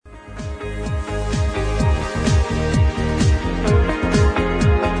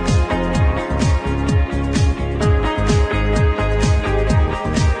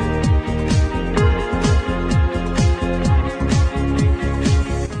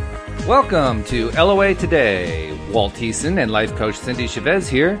Welcome to LOA Today. Walt Thiessen and life coach Cindie Chavez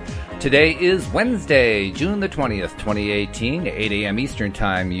here. Today is Wednesday, June the 20th, 2018, 8 a.m. Eastern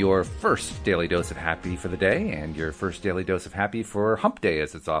Time, your first daily dose of happy for the day and your first daily dose of happy for Hump Day,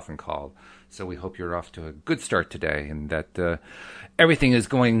 as it's often called. So we hope you're off to a good start today and that everything is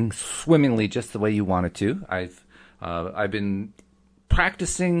going swimmingly just the way you want it to. I've been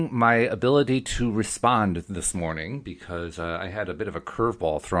practicing my ability to respond this morning because I had a bit of a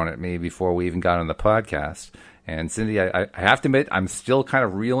curveball thrown at me before we even got on the podcast. And Cindie, I have to admit, I'm still kind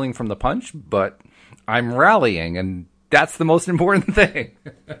of reeling from the punch, but I'm rallying, and that's the most important thing.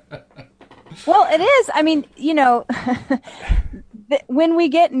 Well, it is. I mean, you know, when we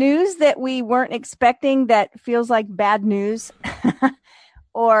get news that we weren't expecting that feels like bad news,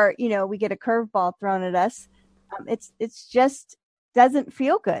 or, you know, we get a curveball thrown at us, it's just doesn't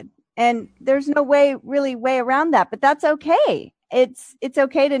feel good. And there's no way around that, but that's okay. It's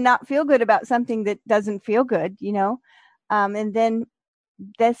okay to not feel good about something that doesn't feel good, you know? And then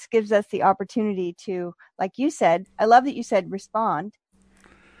this gives us the opportunity to, like you said, I love that you said respond,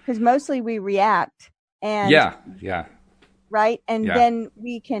 because mostly we react. And yeah. Right. And then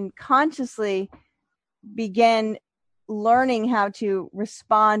we can consciously begin learning how to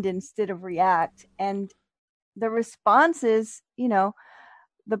respond instead of react. And the response is, you know,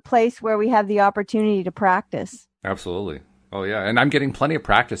 the place where we have the opportunity to practice. Absolutely. Oh, yeah. And I'm getting plenty of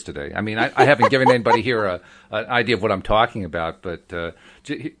practice today. I mean, I haven't given anybody here an idea of what I'm talking about, but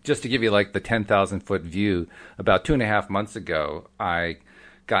just to give you like the 10,000-foot view, about 2.5 months ago, I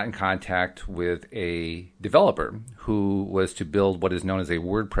got in contact with a developer who was to build what is known as a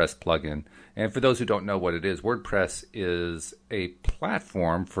WordPress plugin. And for those who don't know what it is, WordPress is a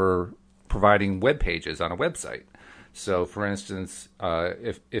platform for providing web pages on a website. So, for instance,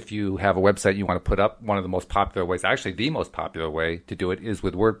 if you have a website you want to put up, one of the most popular ways, actually the most popular way to do it is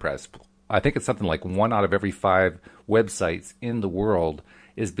with WordPress. I think it's something like 1 out of every 5 websites in the world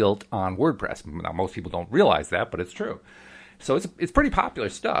is built on WordPress. Now, most people don't realize that, but it's true. So it's pretty popular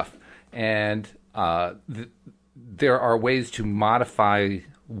stuff. And there are ways to modify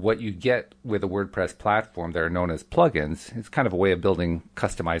what you get with a WordPress platform that are known as plugins. It's kind of a way of building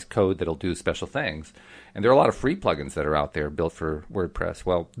customized code that'll do special things. And there are a lot of free plugins that are out there built for WordPress.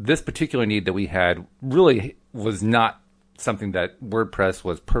 Well, this particular need that we had really was not something that WordPress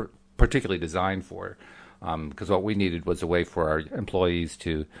was particularly designed for, because what we needed was a way for our employees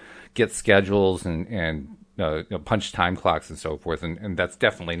to get schedules and punch time clocks and so forth. And that's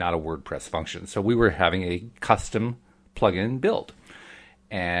definitely not a WordPress function. So we were having a custom plugin built.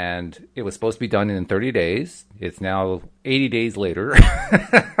 And it was supposed to be done in 30 days. It's now 80 days later.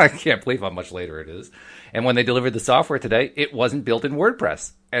 I can't believe how much later it is. And when they delivered the software today, it wasn't built in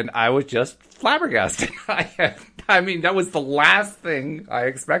WordPress. And I was just flabbergasted. I mean, that was the last thing I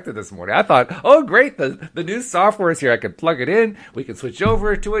expected this morning. I thought, oh, great, the new software is here. I can plug it in. We can switch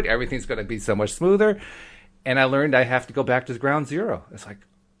over to it. Everything's going to be so much smoother. And I learned I have to go back to ground zero. It's like,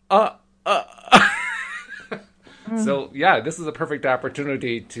 So, yeah, this is a perfect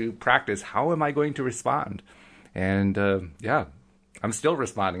opportunity to practice. How am I going to respond? And, I'm still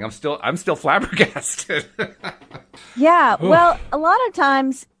responding. I'm still flabbergasted. Yeah. Well, a lot of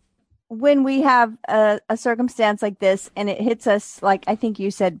times when we have a circumstance like this and it hits us, like I think you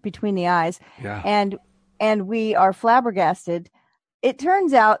said, between the eyes, and we are flabbergasted, it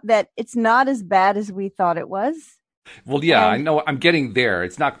turns out that it's not as bad as we thought it was. Well, yeah, I know I'm getting there.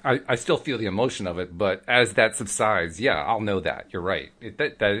 It's not. I still feel the emotion of it, but as that subsides, yeah, I'll know that. You're right.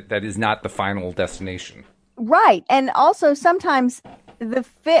 That is not the final destination. Right. And also sometimes the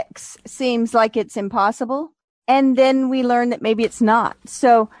fix seems like it's impossible, and then we learn that maybe it's not.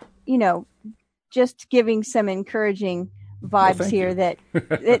 So, you know, just giving some encouraging vibes here that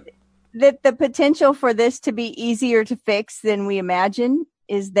the potential for this to be easier to fix than we imagine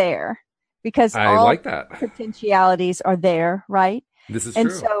is there. Because all like that. Potentialities are there, right? This is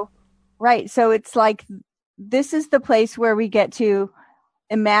true. So it's like this is the place where we get to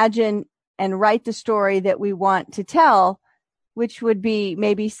imagine and write the story that we want to tell, which would be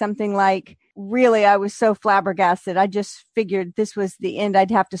maybe something like, really, I was so flabbergasted. I just figured this was the end. I'd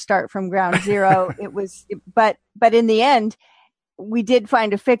have to start from ground zero. But in the end, we did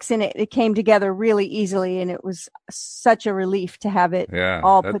find a fix in it. It came together really easily, and it was such a relief to have it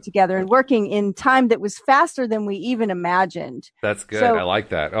all put together and working in time that was faster than we even imagined. That's good. I like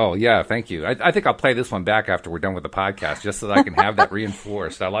that. Oh, yeah. Thank you. I think I'll play this one back after we're done with the podcast, just so that I can have that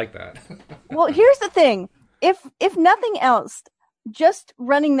reinforced. I like that. Well, here's the thing. If nothing else, just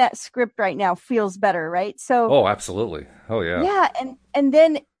running that script right now feels better, right? So. Oh, absolutely. Oh, yeah. Yeah. And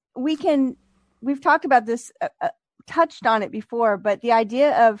then we've talked about this, touched on it before, but the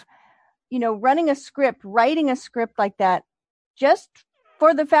idea of running a script, writing a script like that, just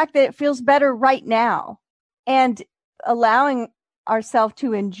for the fact that it feels better right now, and allowing ourselves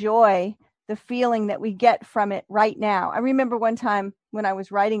to enjoy the feeling that we get from it right now. I remember one time when I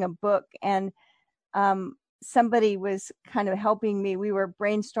was writing a book, and somebody was kind of helping me. We were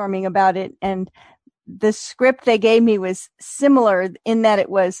brainstorming about it, and the script they gave me was similar in that it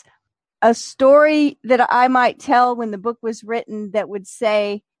was a story that I might tell when the book was written that would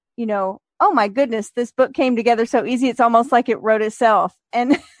say, oh my goodness, this book came together so easy. It's almost like it wrote itself.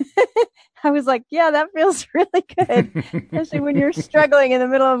 And I was like, yeah, that feels really good, especially when you're struggling in the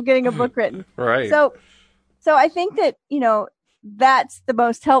middle of getting a book written. Right. So I think that, that's the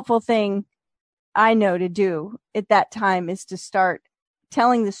most helpful thing I know to do at that time, is to start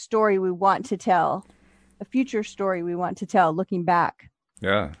telling the story we want to tell, a future story we want to tell, looking back.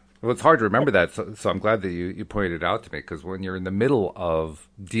 Yeah. Well, it's hard to remember that, so I'm glad that you pointed it out to me, because when you're in the middle of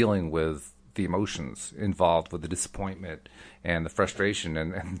dealing with the emotions involved with the disappointment and the frustration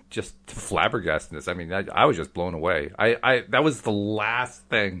and just flabbergastedness, I mean, I was just blown away. I that was the last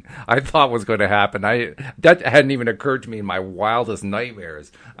thing I thought was going to happen. That hadn't even occurred to me in my wildest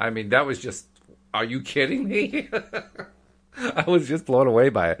nightmares. I mean, that was just, are you kidding me? I was just blown away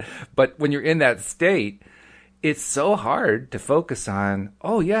by it. But when you're in that state, it's so hard to focus on,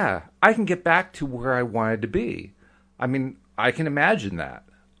 oh, yeah, I can get back to where I wanted to be. I mean, I can imagine that.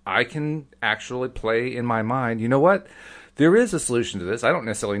 I can actually play in my mind, you know what? There is a solution to this. I don't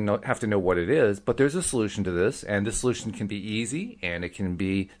necessarily have to know what it is, but there's a solution to this, and the solution can be easy, and it can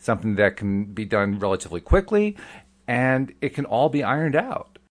be something that can be done relatively quickly, and it can all be ironed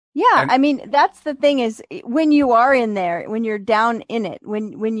out. Yeah, I mean, that's the thing, is when you are in there, when you're down in it,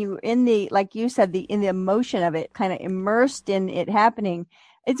 when you're in the, like you said, in the emotion of it, kind of immersed in it happening,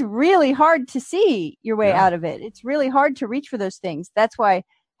 it's really hard to see your way out of it. It's really hard to reach for those things. That's why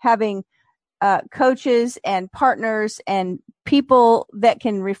having coaches and partners and people that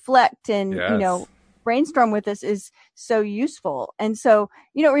can reflect and, brainstorm with us is so useful. And so,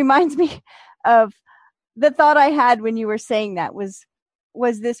 it reminds me of the thought I had when you were saying that was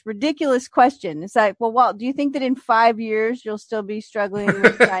this ridiculous question. It's like, well, Walt, do you think that in 5 years you'll still be struggling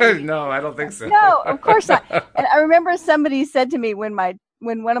with trying? No, I don't think so. No, of course not. And I remember somebody said to me when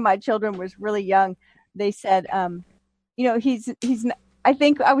one of my children was really young, they said, he's I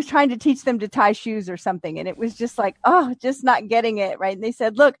think I was trying to teach them to tie shoes or something. And it was just like, just not getting it. Right. And they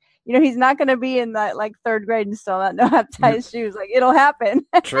said, look, he's not going to be in that like third grade and still not know how to tie his shoes. Like, it'll happen.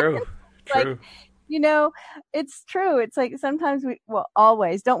 True. True. It's true. It's like sometimes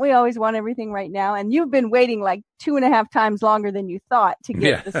always, don't we always want everything right now? And you've been waiting like 2.5 times longer than you thought to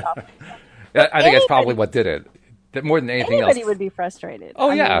get this off. I think that's probably what did it. That more than anything else. Anybody would be frustrated. Oh,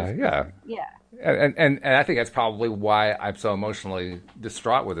 yeah. Yeah. And I think that's probably why I'm so emotionally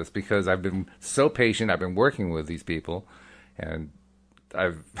distraught with this, because I've been so patient. I've been working with these people, and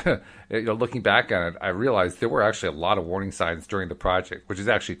I've, looking back on it, I realized there were actually a lot of warning signs during the project, which is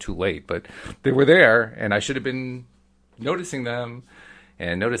actually too late, but they were there, and I should have been noticing them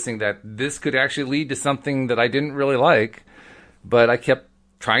and noticing that this could actually lead to something that I didn't really like, but I kept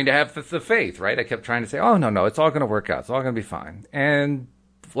trying to have the faith, right? I kept trying to say, oh, no, it's all going to work out. It's all going to be fine. And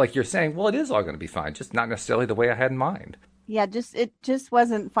like you're saying, well, it is all going to be fine, just not necessarily the way I had in mind. Yeah, it just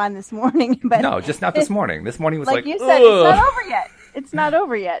wasn't fine this morning. But no, just not this morning. This morning was like you said, it's not over yet. It's not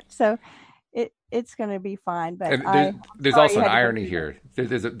over yet. So it's going to be fine. But there's also an irony here.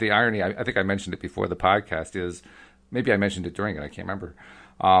 The irony, I think I mentioned it before the podcast, is maybe I mentioned it during it. I can't remember.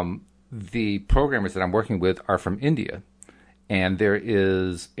 The programmers that I'm working with are from India. And there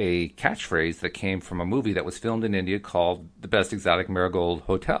is a catchphrase that came from a movie that was filmed in India called The Best Exotic Marigold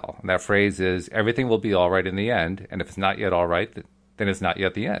Hotel. And that phrase is, everything will be all right in the end. And if it's not yet all right, then it's not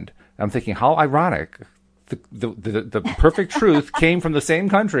yet the end. And I'm thinking, how ironic. The perfect truth came from the same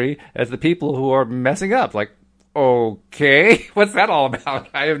country as the people who are messing up. Like, okay, what's that all about?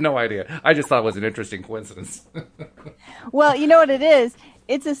 I have no idea. I just thought it was an interesting coincidence. Well, you know what it is?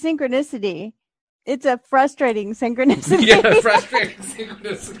 It's a synchronicity. It's a frustrating synchronicity. Yeah, frustrating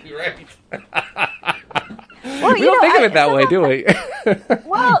synchronicity, right? Well, we don't think of it that way, do we?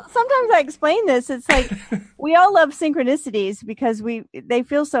 Well, sometimes I explain this. It's like we all love synchronicities because they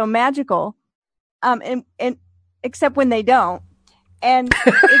feel so magical, and except when they don't. And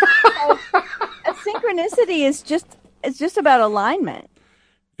a synchronicity is just about alignment.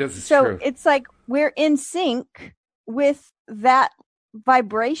 This is so true. It's like we're in sync with that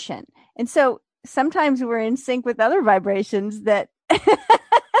vibration, and so sometimes we're in sync with other vibrations that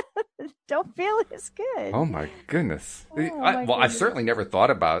don't feel as good. Oh my goodness. I certainly never thought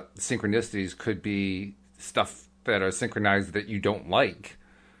about synchronicities could be stuff that are synchronized that you don't like.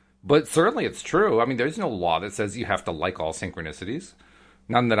 But certainly it's true. I mean, there's no law that says you have to like all synchronicities.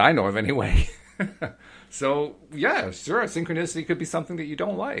 None that I know of anyway. So, yeah, sure, synchronicity could be something that you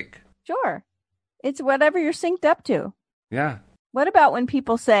don't like. Sure. It's whatever you're synced up to. Yeah. What about when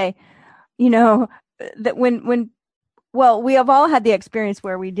people say, that well, we have all had the experience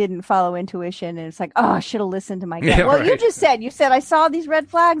where we didn't follow intuition and it's like, oh, I should have listened to my gut. Yeah, well, right. you said, I saw these red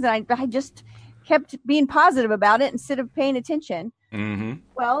flags and I just kept being positive about it instead of paying attention. Mm-hmm.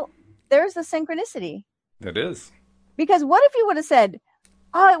 Well, there's the synchronicity. It is. Because what if you would have said,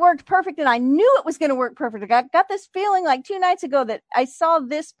 oh, it worked perfect and I knew it was going to work perfect. I got this feeling like 2 nights ago that I saw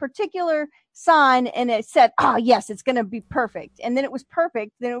this particular sign and it said, oh, yes, it's going to be perfect. And then it was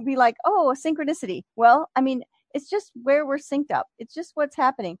perfect. Then it would be like, oh, a synchronicity. Well, I mean, it's just where we're synced up. It's just what's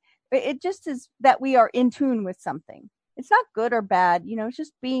happening. It just is that we are in tune with something. It's not good or bad. It's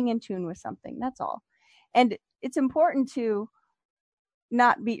just being in tune with something. That's all. And it's important to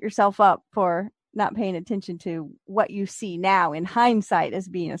not beat yourself up for not paying attention to what you see now in hindsight as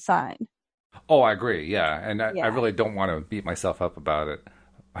being a sign. Oh, I agree. Yeah. And I really don't want to beat myself up about it.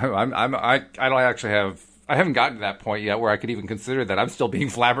 I don't actually I haven't gotten to that point yet where I could even consider that I'm still being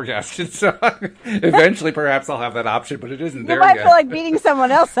flabbergasted. So eventually perhaps I'll have that option, but it isn't there yet. You might feel like beating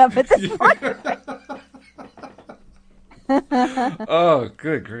someone else up at this point. Oh,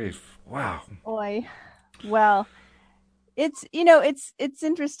 good grief. Wow. Boy. Well, it's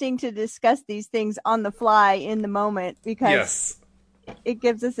interesting to discuss these things on the fly in the moment because it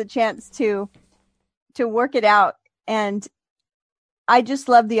gives us a chance to work it out. And I just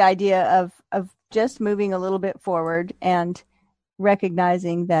love the idea of just moving a little bit forward and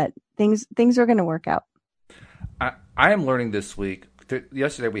recognizing that things are going to work out. I am learning this week.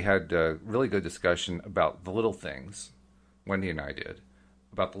 Yesterday we had a really good discussion about the little things. Wendy and I did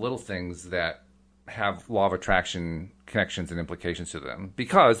about the little things that have law of attraction connections and implications to them,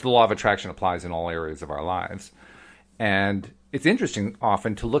 because the law of attraction applies in all areas of our lives. And it's interesting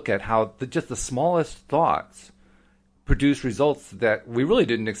often to look at how just the smallest thoughts produce results that we really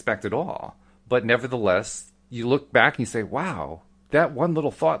didn't expect at all. But nevertheless, you look back and you say, wow, that one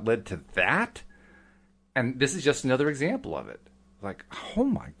little thought led to that? And this is just another example of it. Like, oh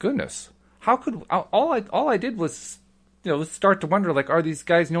my goodness. How could, all I did was, start to wonder, like, are these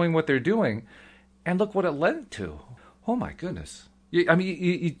guys knowing what they're doing? And look what it led to. Oh my goodness.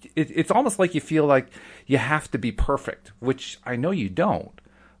 It's almost like you feel like you have to be perfect, which I know you don't,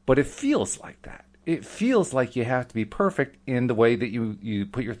 but it feels like that. It feels like you have to be perfect in the way that you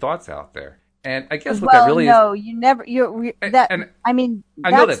put your thoughts out there. And I guess what that really is. No, you never. I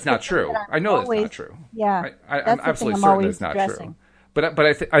know that's not true. I know that's not true. Yeah, I'm absolutely certain that's not true. But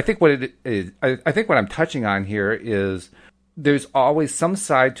I think what it is. I think what I'm touching on here is there's always some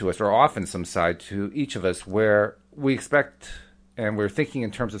side to us, or often some side to each of us, where we expect and we're thinking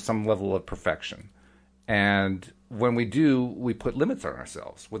in terms of some level of perfection. And when we do, we put limits on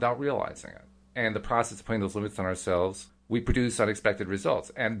ourselves without realizing it. And the process of putting those limits on ourselves, we produce unexpected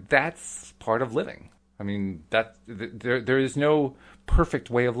results. And that's part of living. I mean, there is no perfect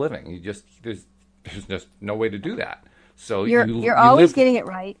way of living. There's just no way to do that. So you're always getting it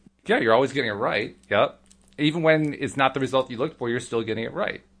right. Yeah, you're always getting it right. Yep. Even when it's not the result you looked for, you're still getting it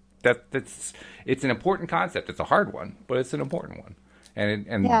right. It's an important concept. It's a hard one, but it's an important one. And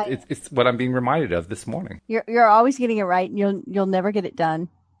it's what I'm being reminded of this morning. You're always getting it right, and you'll never get it done.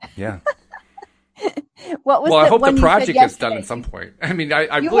 Yeah. I hope the project gets done at some point. I mean,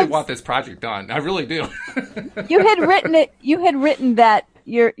 I really want this project done. I really do. You had written that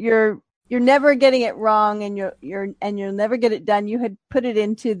you're never getting it wrong, and you'll never get it done. You had put it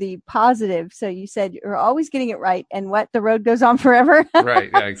into the positive, so you said you're always getting it right, and the road goes on forever.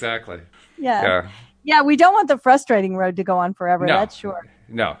 Right. Yeah. Exactly. Yeah. We don't want the frustrating road to go on forever. No. That's sure.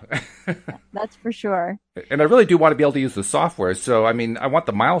 No. That's for sure. And I really do want to be able to use the software. So, I mean, I want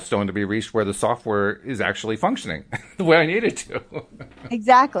the milestone to be reached where the software is actually functioning the way I need it to.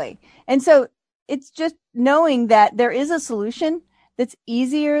 Exactly. And so it's just knowing that there is a solution that's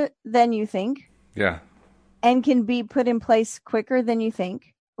easier than you think. Yeah. And can be put in place quicker than you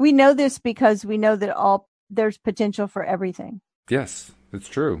think. We know this because we know that there's potential for everything. Yes, it's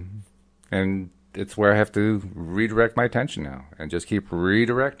true. And it's where I have to redirect my attention now and just keep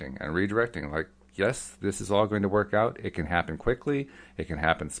redirecting and redirecting. Like, yes, this is all going to work out. It can happen quickly. It can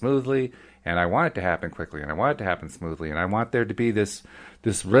happen smoothly. And I want it to happen quickly, and I want it to happen smoothly. And I want there to be this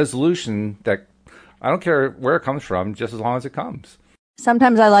resolution that I don't care where it comes from, just as long as it comes.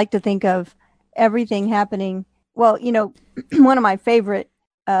 Sometimes I like to think of everything happening. Well, one of my favorite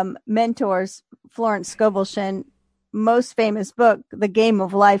mentors, Florence Scovel Shinn, most famous book, The Game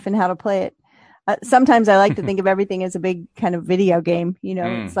of Life and How to Play It. Sometimes I like to think of everything as a big kind of video game.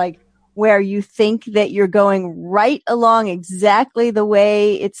 It's like where you think that you're going right along exactly the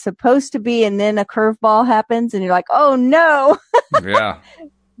way it's supposed to be, and then a curveball happens, and you're like, "Oh no!" Yeah.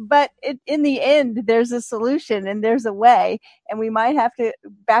 But in the end, there's a solution and there's a way, and we might have to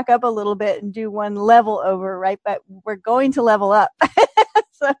back up a little bit and do one level over, right? But we're going to level up,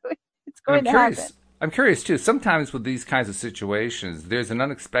 so it's going to happen. I'm curious too. Sometimes with these kinds of situations, there's an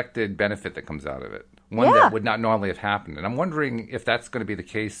unexpected benefit that comes out of it, one that would not normally have happened. And I'm wondering if that's going to be the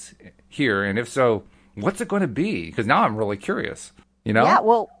case here, and if so, what's it going to be? Because now I'm really curious. Yeah.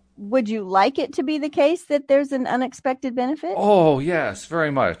 Well, would you like it to be the case that there's an unexpected benefit? Oh yes, very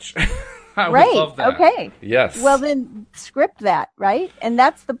much. I right. would love that. Okay. Yes. Well, then script that, right? And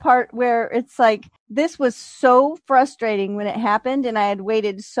that's the part where it's like, this was so frustrating when it happened, and I had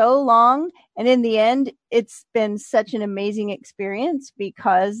waited so long. And in the end, it's been such an amazing experience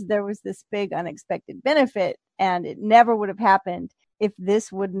because there was this big unexpected benefit, and it never would have happened if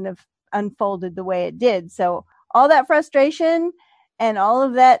this wouldn't have unfolded the way it did. So all that frustration and all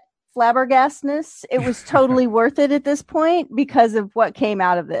of that flabbergastness, it was totally worth it at this point because of what came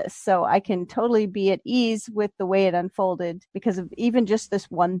out of this. So I can totally be at ease with the way it unfolded because of even just this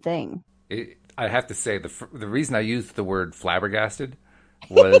one thing. I have to say, the reason I used the word flabbergasted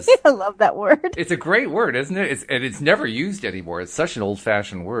was... I love that word. It's a great word, isn't it? It's never used anymore. It's such an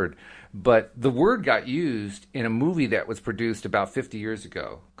old-fashioned word. But the word got used in a movie that was produced about 50 years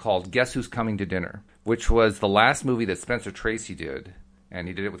ago called Guess Who's Coming to Dinner, which was the last movie that Spencer Tracy did. And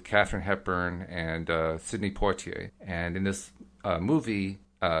he did it with Katharine Hepburn and Sidney Poitier. And in this movie,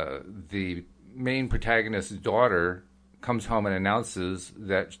 the main protagonist's daughter comes home and announces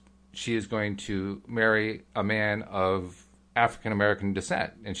that she is going to marry a man of African-American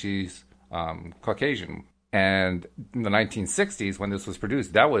descent, and she's Caucasian. And in the 1960s, when this was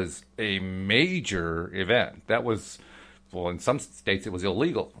produced, that was a major event. That was, well, in some states, it was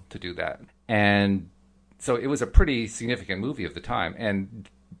illegal to do that. And so it was a pretty significant movie of the time. And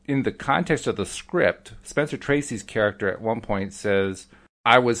in the context of the script, Spencer Tracy's character at one point says,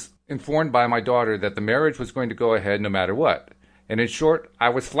 I was informed by my daughter that the marriage was going to go ahead no matter what. And in short, I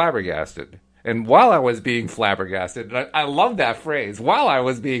was flabbergasted. And while I was being flabbergasted, and I love that phrase, while I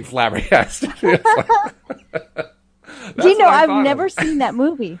was being flabbergasted. Do you know, I've never seen that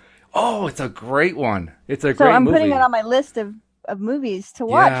movie. Oh, it's a great one. It's a great movie. So I'm putting it on my list of movies to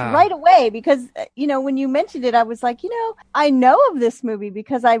watch right away because, when you mentioned it, I was like, I know of this movie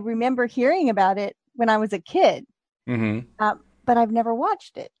because I remember hearing about it when I was a kid. Mm-hmm. But I've never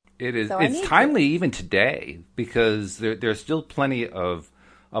watched it. It is. So it's timely even today because there's still plenty of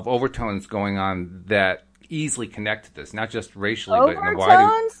overtones going on that easily connect to this, not just racially, but in a wide...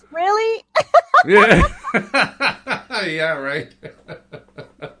 Overtones? Really? Yeah. Yeah, right.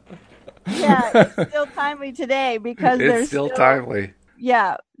 Yeah, it's still timely today because there's still timely.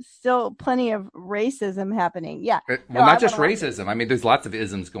 Yeah, still plenty of racism happening. Yeah. Well, not just racism. I mean, there's lots of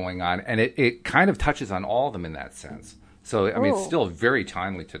isms going on, and it kind of touches on all of them in that sense. So, I mean, it's still very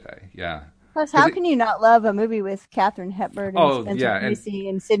timely today. Yeah. Plus, how can you not love a movie with Katharine Hepburn and Spencer Tracy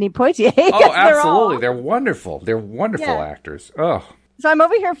and Sidney Poitier? Oh, absolutely. They're wonderful. They're wonderful actors. Oh. So I'm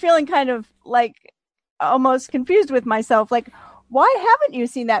over here feeling kind of like almost confused with myself. Like, why haven't you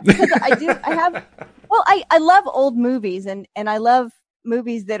seen that? Because I love old movies and I love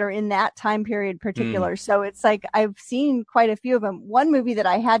movies that are in that time period particular. So it's like I've seen quite a few of them. One movie that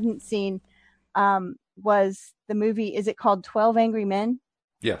I hadn't seen was the movie, is it called 12 Angry Men?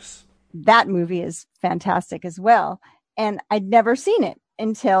 Yes. That movie is fantastic as well. And I'd never seen it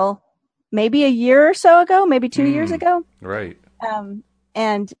until maybe a year or so ago, maybe 2 years ago. Right.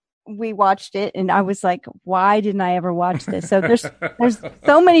 And we watched it and I was like, why didn't I ever watch this? So there's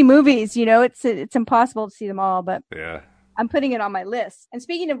so many movies, it's impossible to see them all, but yeah, I'm putting it on my list. And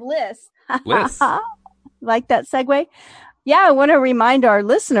speaking of lists, like that segue. Yeah, I want to remind our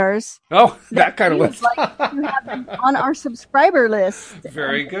listeners. Oh, that kind of list. Like you have them on our subscriber list.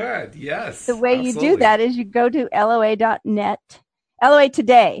 Very good. Yes. The way you do that is you go to LOA.net,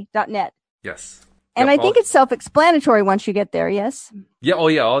 LOAtoday.net. Yes. And I think it's self-explanatory once you get there, yes? Yeah, oh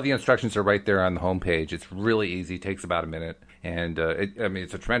yeah, all the instructions are right there on the homepage. It's really easy. It takes about a minute. And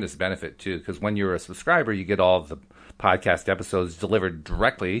it's a tremendous benefit, too, because when you're a subscriber, you get all the podcast episodes delivered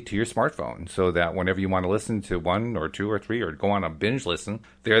directly to your smartphone so that whenever you want to listen to one or two or three or go on a binge listen,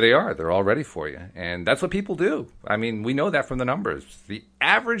 there they are. They're all ready for you. And that's what people do. I mean, we know that from the numbers. The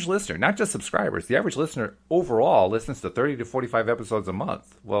average listener, not just subscribers, the average listener overall listens to 30 to 45 episodes a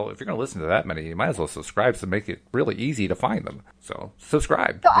month. Well, if you're going to listen to that many, you might as well subscribe to make it really easy to find them. So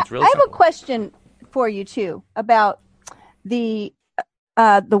subscribe. So it's really I have simple. a question for you, too, about the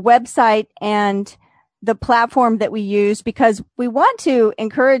the website and the platform that we use, because we want to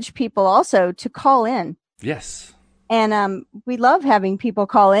encourage people also to call in. Yes. And we love having people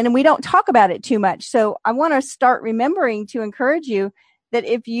call in, and we don't talk about it too much. So I want to start remembering to encourage you that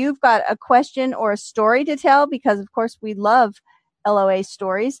if you've got a question or a story to tell, because of course we love LOA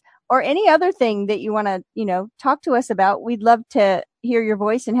stories, or any other thing that you want to, talk to us about, we'd love to hear your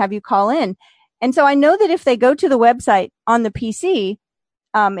voice and have you call in. And so I know that if they go to the website on the PC,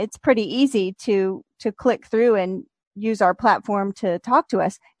 it's pretty easy to click through and use our platform to talk to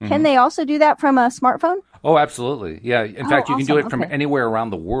us. Mm-hmm. Can they also do that from a smartphone? Oh, absolutely. Yeah. In fact, you can do it from anywhere around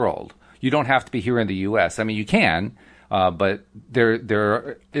the world. You don't have to be here in the U.S. I mean, you can, but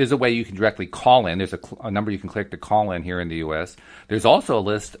there is a way you can directly call in. There's a number you can click to call in here in the U.S. There's also a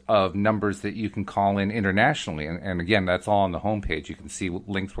list of numbers that you can call in internationally. And again, that's all on the homepage. You can see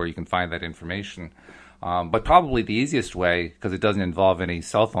links where you can find that information. But probably the easiest way, because it doesn't involve any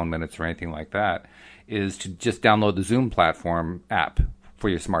cell phone minutes or anything like that, is to just download the Zoom platform app for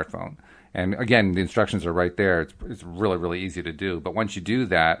your smartphone. And again, the instructions are right there. It's really, really easy to do. But once you do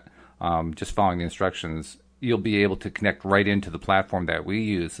that, just following the instructions, you'll be able to connect right into the platform that we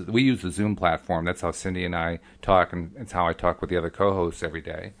use. We use the Zoom platform. That's how Cindie and I talk, and it's how I talk with the other co-hosts every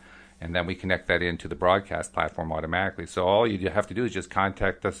day. And then we connect that into the broadcast platform automatically. So all you have to do is just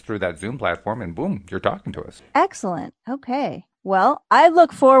contact us through that Zoom platform, and boom, you're talking to us. Excellent. Okay. Well, I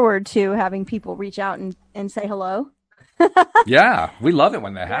look forward to having people reach out and say hello. Yeah, we love it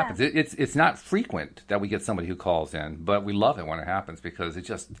when that happens. It's not frequent that we get somebody who calls in, but we love it when it happens because it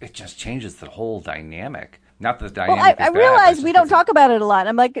just changes the whole dynamic. Not that the dynamic is I bad, realize we don't talk about it a lot.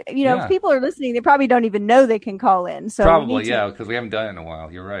 I'm like, if people are listening, they probably don't even know they can call in. So probably, because we haven't done it in a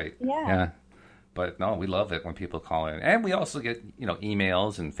while. You're right. Yeah. But no, we love it when people call in. And we also get,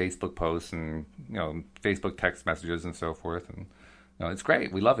 emails and Facebook posts and, Facebook text messages and so forth. And, it's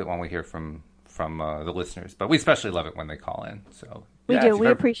great. We love it when we hear from the listeners, but we especially love it when they call in. So we do. We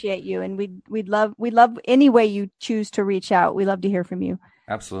appreciate you, and we'd love any way you choose to reach out. We love to hear from you.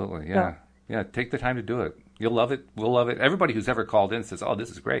 Absolutely, yeah, yeah. Take the time to do it. You'll love it. We'll love it. Everybody who's ever called in says, "Oh,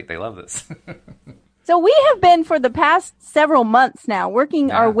 this is great. They love this." So we have been for the past several months now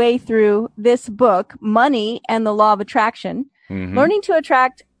working our way through this book, Money and the Law of Attraction, Learning to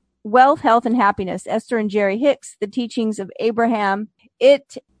Attract Wealth, Health, and Happiness. Esther and Jerry Hicks, The Teachings of Abraham.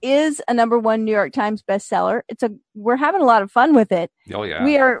 It is a #1 New York Times bestseller. We're having a lot of fun with it. Oh yeah.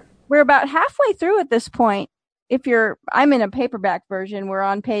 We're about halfway through at this point. I'm in a paperback version. We're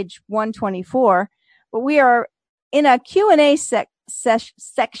on page 124, but we are in a Q&A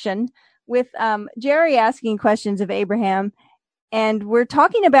section with Jerry asking questions of Abraham, and we're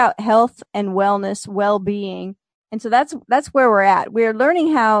talking about health and wellness, well-being. And so that's where we're at. We're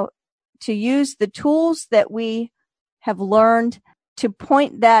learning how to use the tools that we have learned to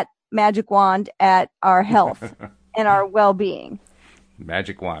point that magic wand at our health and our well-being.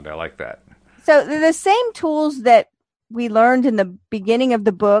 Magic wand, I like that. So the same tools that we learned in the beginning of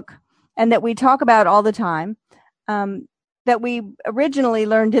the book and that we talk about all the time, that we originally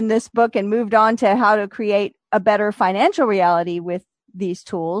learned in this book and moved on to how to create a better financial reality with these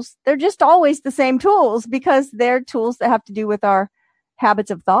tools. They're just always the same tools because they're tools that have to do with our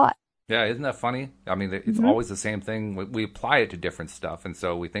habits of thought. Yeah, isn't that funny? I mean, it's always the same thing. We apply it to different stuff, and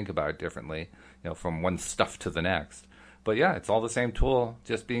so we think about it differently, from one stuff to the next. But yeah, it's all the same tool,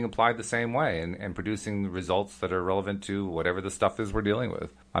 just being applied the same way and producing results that are relevant to whatever the stuff is we're dealing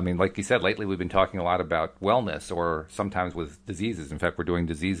with. I mean, like you said, lately we've been talking a lot about wellness or sometimes with diseases. In fact, we're doing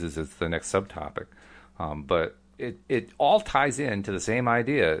diseases as the next subtopic. But it all ties into the same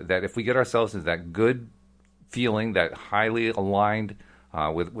idea that if we get ourselves into that good feeling, that highly aligned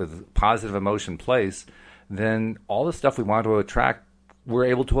with positive emotion place, then all the stuff we want to attract, we're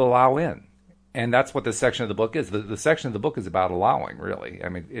able to allow in. And that's what this section of the book is. The section of the book is about allowing, really. I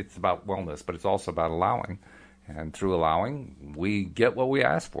mean, it's about wellness, but it's also about allowing. And through allowing, we get what we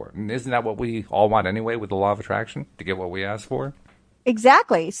ask for. And isn't that what we all want anyway with the law of attraction, to get what we ask for?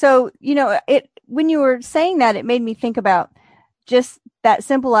 Exactly. So, when you were saying that, it made me think about just that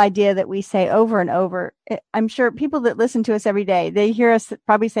simple idea that we say over and over. I'm sure people that listen to us every day, they hear us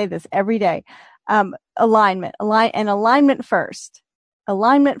probably say this every day. Alignment first.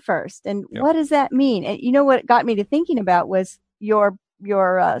 Alignment first. And What does that mean? And what it got me to thinking about was your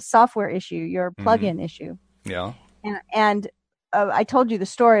software issue, your plugin issue. Yeah. And I told you the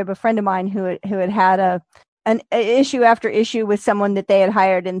story of a friend of mine who had an issue after issue with someone that they had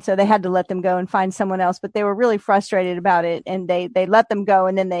hired, and so they had to let them go and find someone else. But they were really frustrated about it, and they let them go.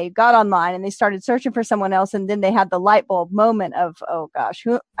 And then they got online and they started searching for someone else. And then they had the light bulb moment of, oh gosh,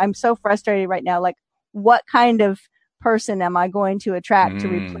 I'm so frustrated right now. Like, what kind of person am I going to attract to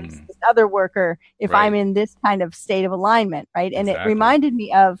replace this other worker if I'm in this kind of state of alignment, right? And it reminded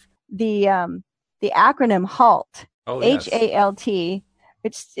me of the acronym HALT. Oh, yes. HALT.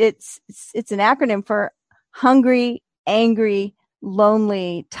 It's an acronym for hungry, angry,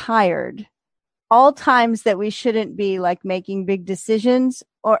 lonely, tired. All times that we shouldn't be like making big decisions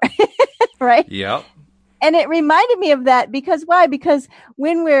or right? Yep. And it reminded me of that because why? Because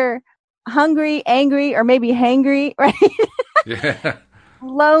when we're hungry, angry, or maybe hangry, right? Yeah.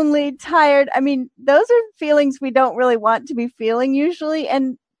 Lonely, tired. I mean, those are feelings we don't really want to be feeling usually.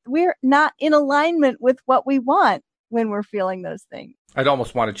 And we're not in alignment with what we want when we're feeling those things. I'd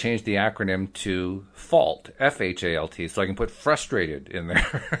almost want to change the acronym to FALT, FHALT, so I can put frustrated in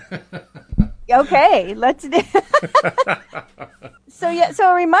there. Okay, let's do. So it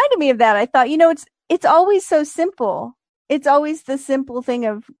reminded me of that. I thought, it's always so simple. It's always the simple thing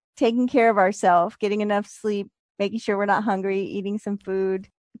of taking care of ourselves, getting enough sleep, making sure we're not hungry, eating some food,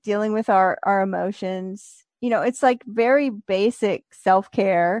 dealing with our emotions. It's like very basic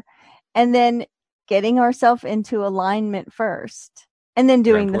self-care, and then getting ourselves into alignment first, and then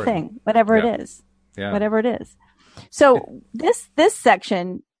doing the thing, whatever it is. Yeah. Whatever it is. So this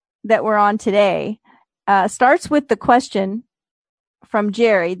section that we're on today starts with the question from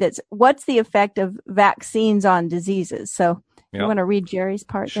Jerry that's, what's the effect of vaccines on diseases? So you want to read Jerry's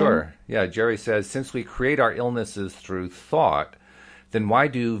part? Sure. Yeah, Jerry says, since we create our illnesses through thought, then why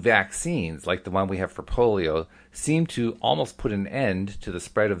do vaccines, like the one we have for polio, seem to almost put an end to the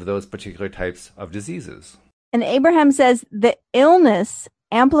spread of those particular types of diseases? And Abraham says, the illness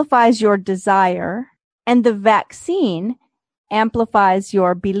amplifies your desire, and the vaccine amplifies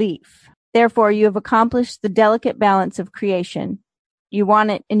your belief. Therefore, you have accomplished the delicate balance of creation. You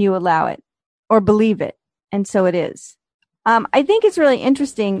want it and you allow it, or believe it, and so it is. I think it's really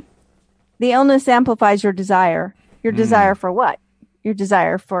interesting. The illness amplifies your desire. Your desire for what? Your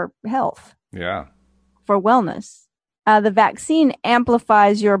desire for health. Yeah. For wellness. The vaccine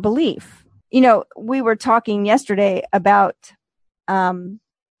amplifies your belief. We were talking yesterday about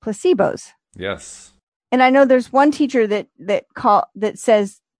placebos. Yes. And I know there's one teacher that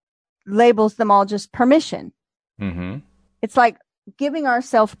says labels them all just permission. Mm-hmm. It's like giving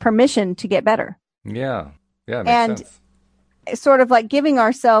ourselves permission to get better. Yeah. Yeah. Makes sense. It's sort of like giving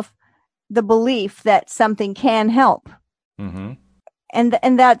ourselves the belief that something can help. Mm-hmm.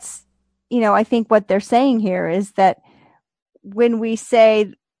 And that's, I think what they're saying here is that when we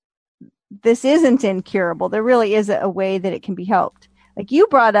say this isn't incurable, there really is a way that it can be helped. Like you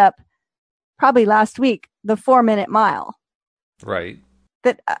brought up probably last week, the 4-minute mile. Right.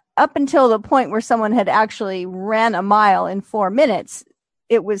 That up until the point where someone had actually ran a mile in 4 minutes,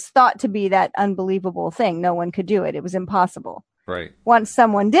 it was thought to be that unbelievable thing. No one could do it. It was impossible. Right. Once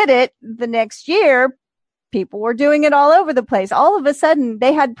someone did it, the next year, people were doing it all over the place. All of a sudden,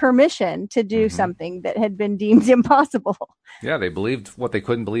 they had permission to do something that had been deemed impossible. Yeah, they believed what they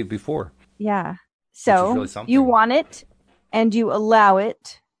couldn't believe before. Yeah. So really you want it and you allow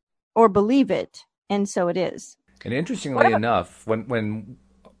it or believe it, and so it is. And interestingly enough, when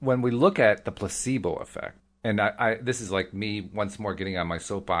we look at the placebo effect, and I this is like me once more getting on my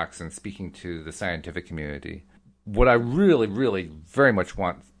soapbox and speaking to the scientific community, what I really, really very much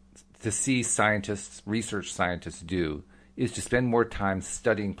want to see research scientists do is to spend more time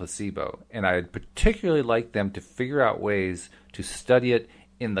studying placebo. And I'd particularly like them to figure out ways to study it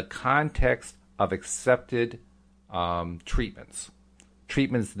in the context of accepted treatments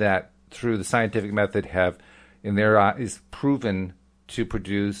that through the scientific method have, in their eyes, proven to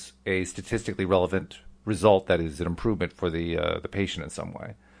produce a statistically relevant result that is an improvement for the patient in some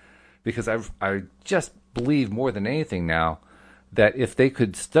way. Because I just believe more than anything now that if they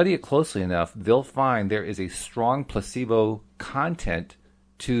could study it closely enough, they'll find there is a strong placebo content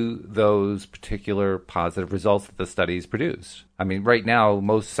to those particular positive results that the studies produce. I mean, right now,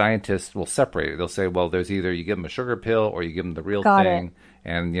 most scientists will separate it. They'll say, well, there's either you give them a sugar pill or you give them the real thing.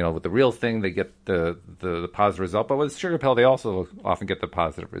 And, with the real thing, they get the positive result. But with the sugar pill, they also often get the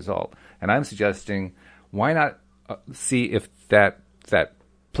positive result. And I'm suggesting, why not see if that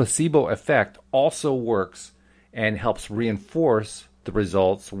placebo effect also works and helps reinforce the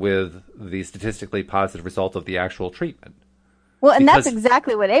results with the statistically positive result of the actual treatment. Well, and that's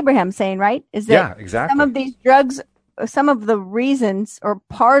exactly what Abraham's saying, right? Is that exactly. Some of these drugs, some of the reasons or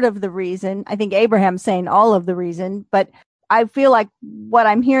part of the reason, I think Abraham's saying all of the reason, but I feel like what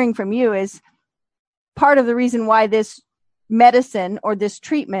I'm hearing from you is part of the reason why this medicine or this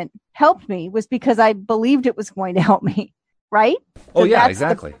treatment helped me was because I believed it was going to help me, right? Oh, yeah,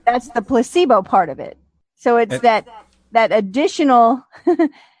 exactly. That's the placebo part of it. So it's that additional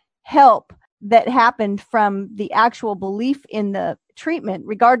help that happened from the actual belief in the treatment,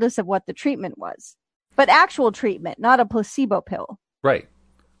 regardless of what the treatment was. But actual treatment, not a placebo pill. Right.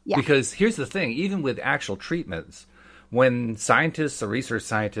 Yeah. Because here's the thing, even with actual treatments, when scientists or research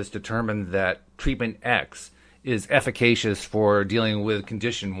scientists determine that treatment X is efficacious for dealing with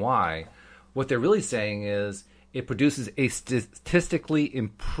condition Y, what they're really saying is it produces a statistically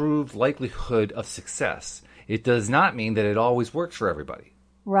improved likelihood of success. It does not mean that it always works for everybody.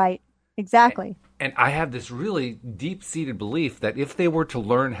 Right. Exactly. And I have this really deep-seated belief that if they were to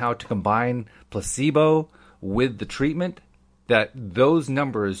learn how to combine placebo with the treatment, that those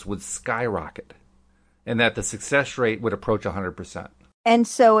numbers would skyrocket and that the success rate would approach 100%. And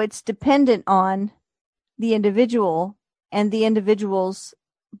so it's dependent on the individual and the individual's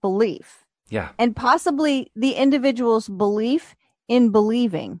belief. Yeah. And possibly the individual's belief in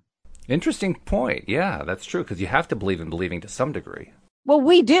believing. Interesting point. Yeah, that's true, because you have to believe in believing to some degree. Well,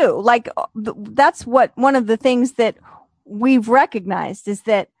 we do. Like, that's what one of the things that we've recognized is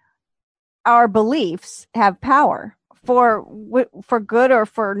that our beliefs have power for good or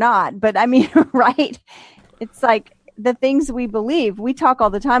for not. But I mean, right? It's like the things we believe. We talk all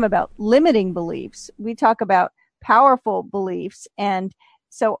the time about limiting beliefs. We talk about powerful beliefs. And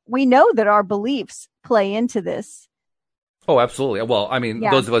so we know that our beliefs play into this. Oh, absolutely. Well, I mean,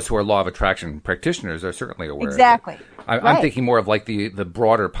 those of us who are law of attraction practitioners are certainly aware exactly. of it. I'm thinking more of like the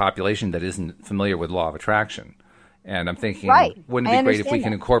broader population that isn't familiar with law of attraction. And I'm thinking, wouldn't it be great if we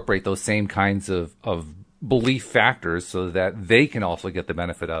can incorporate those same kinds of belief factors so that they can also get the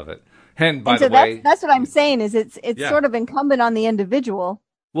benefit of it? And by the way, that's what I'm saying is it's sort of incumbent on the individual.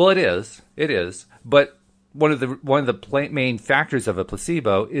 Well, it is. But one of the main factors of a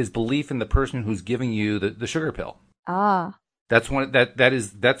placebo is belief in the person who's giving you the sugar pill. Ah. That's one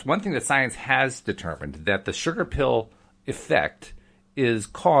thing that science has determined, that the sugar pill effect is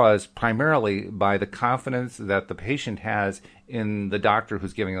caused primarily by the confidence that the patient has in the doctor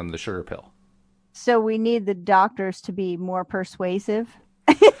who's giving them the sugar pill. So we need the doctors to be more persuasive.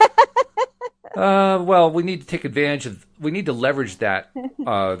 Well, we need to leverage that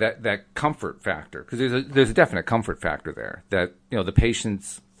that comfort factor, because there's a definite comfort factor there, that the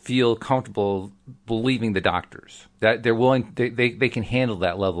patients feel comfortable believing the doctors, that they're willing, they can handle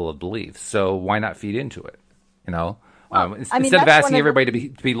that level of belief. So why not feed into it? Instead of asking everybody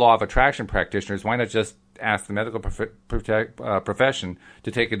to be law of attraction practitioners, why not just ask the medical profession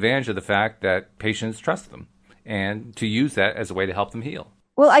to take advantage of the fact that patients trust them and to use that as a way to help them heal?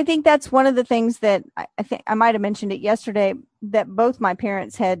 Well, I think that's one of the things that I think I might have mentioned it yesterday, that both my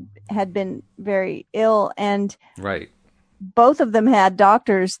parents had been very ill, and both of them had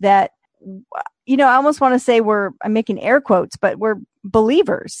doctors that, I almost want to say I'm making air quotes, but we're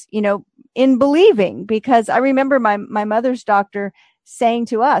believers, in believing, because I remember my mother's doctor saying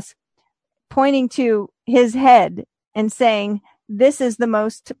to us, pointing to his head and saying, "This is the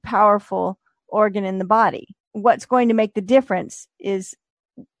most powerful organ in the body. What's going to make the difference is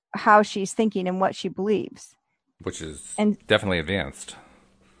how she's thinking and what she believes," which is definitely advanced.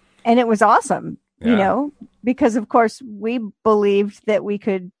 And it was awesome, because of course we believed that we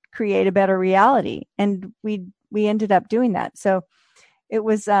could create a better reality, and we ended up doing that. So it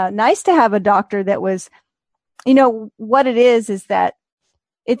was nice to have a doctor that was, what it is that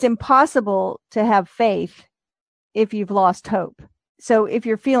it's impossible to have faith if you've lost hope. So if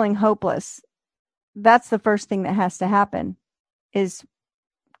you're feeling hopeless, that's the first thing that has to happen, is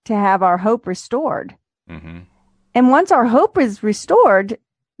to have our hope restored. Mm-hmm. And once our hope is restored,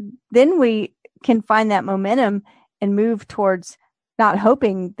 then we can find that momentum and move towards not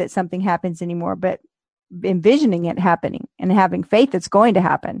hoping that something happens anymore, but envisioning it happening and having faith it's going to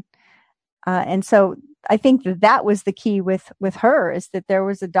happen. And so I think that was the key with her, is that there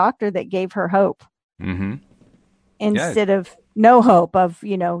was a doctor that gave her hope, mm-hmm. instead of no hope of,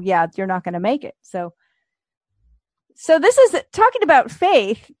 you're not going to make it. So this is talking about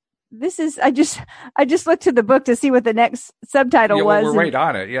faith. This is, I just looked to the book to see what the next subtitle was. We're right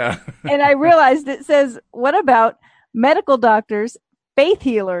on it. Yeah. And I realized it says, what about medical doctors, faith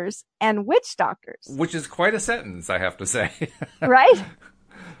healers, and witch doctors? Which is quite a sentence, I have to say. Right?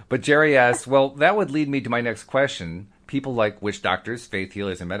 But Jerry asks, well, that would lead me to my next question. People like witch doctors, faith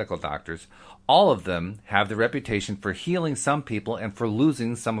healers, and medical doctors, all of them have the reputation for healing some people and for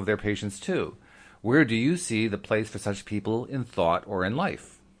losing some of their patients too. Where do you see the place for such people in thought or in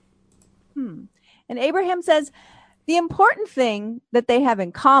life? And Abraham says, the important thing that they have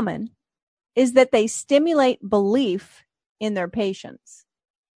in common is that they stimulate belief in their patients.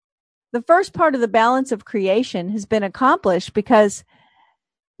 The first part of the balance of creation has been accomplished because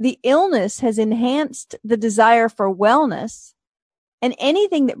the illness has enhanced the desire for wellness, And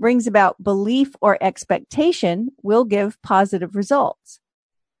anything that brings about belief or expectation will give positive results.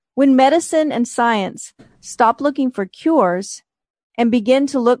 When medicine and science stop looking for cures and begin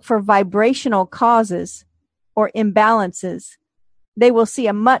to look for vibrational causes or imbalances, they will see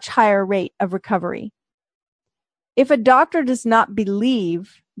a much higher rate of recovery. If a doctor does not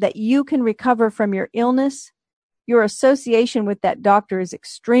believe that you can recover from your illness, your association with that doctor is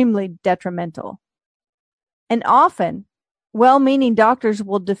extremely detrimental. And often, well-meaning doctors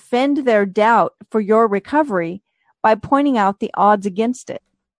will defend their doubt for your recovery by pointing out the odds against it,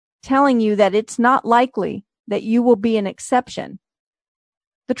 telling you that it's not likely that you will be an exception.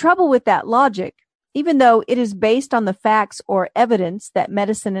 The trouble with that logic, even though it is based on the facts or evidence that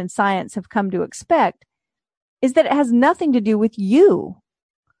medicine and science have come to expect, is that it has nothing to do with you.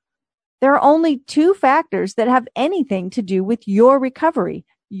 There are only two factors that have anything to do with your recovery,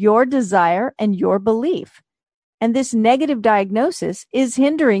 your desire and your belief. And this negative diagnosis is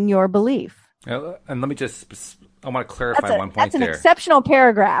hindering your belief. And let me I want to clarify one point there. That's an exceptional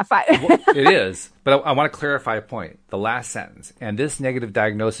paragraph. Well, it is, but I want to clarify a point. The last sentence. And this negative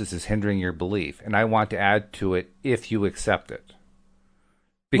diagnosis is hindering your belief. And I want to add to it, if you accept it.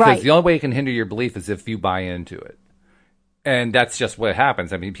 Because the only way it can hinder your belief is if you buy into it. And that's just what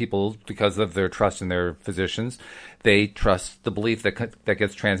happens. I mean, people, because of their trust in their physicians, they trust the belief that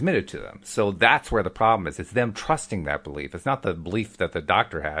gets transmitted to them. So that's where the problem is. It's them trusting that belief. It's not the belief that the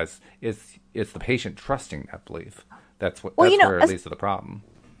doctor has. It's the patient trusting that belief. That's where it leads to the problem.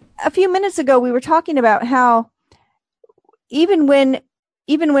 A few minutes ago, we were talking about how even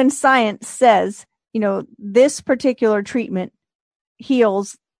when science says, this particular treatment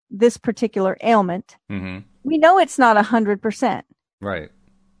heals this particular ailment, we know it's not 100%. Right.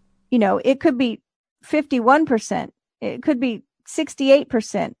 It could be 51%. It could be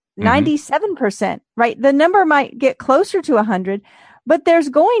 68%, 97%, right? The number might get closer to 100, but there's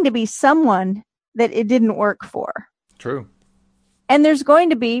going to be someone that it didn't work for. True. And there's going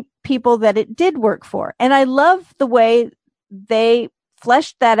to be people that it did work for. And I love the way they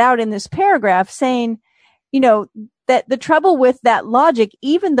fleshed that out in this paragraph, saying, that the trouble with that logic,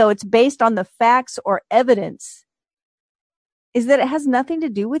 even though it's based on the facts or evidence, is that it has nothing to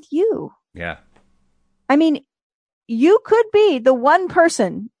do with you. Yeah. I mean, you could be the one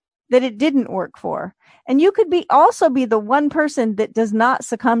person that it didn't work for. And you could also be the one person that does not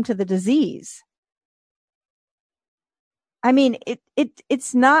succumb to the disease. I mean,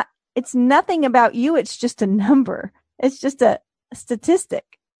 it's nothing about you. It's just a number. It's just a statistic.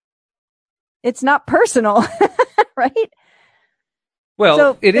 It's not personal, right? Well,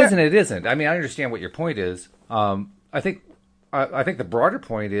 so it is and it isn't. I mean, I understand what your point is. I think the broader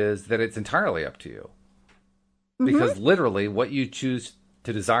point is that it's entirely up to you. Because literally what you choose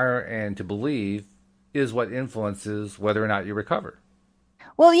to desire and to believe is what influences whether or not you recover.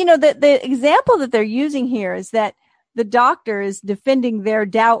 Well, the example that they're using here is that the doctor is defending their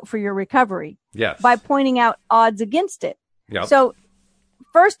doubt for your recovery. Yes. By pointing out odds against it. Yep. So,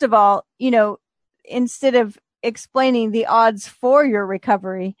 first of all, instead of explaining the odds for your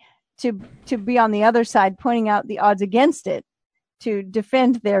recovery, to be on the other side, pointing out the odds against it, to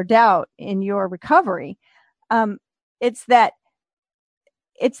defend their doubt in your recovery. It's that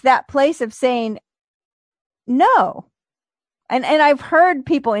place of saying no. And I've heard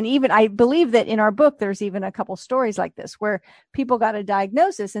people, and even I believe that in our book, there's even a couple stories like this where people got a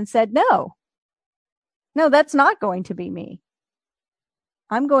diagnosis and said, no, that's not going to be me.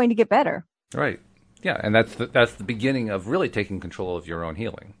 I'm going to get better. Right. Yeah. And that's the beginning of really taking control of your own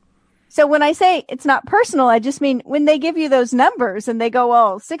healing. So when I say it's not personal, I just mean when they give you those numbers and they go,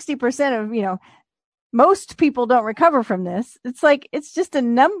 well, 60% of, most people don't recover from this. It's like, it's just a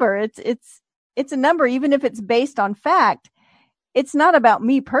number. It's a number, even if it's based on fact. It's not about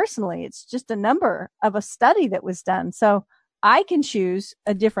me personally. It's just a number of a study that was done. So I can choose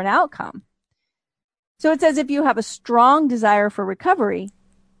a different outcome. So it says if you have a strong desire for recovery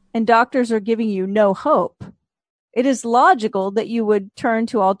and doctors are giving you no hope, it is logical that you would turn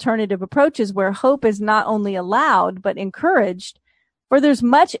to alternative approaches where hope is not only allowed, but encouraged, for there's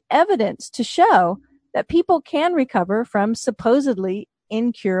much evidence to show that people can recover from supposedly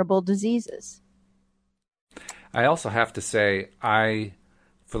incurable diseases. I also have to say,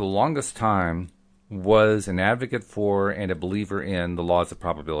 for the longest time, was an advocate for and a believer in the laws of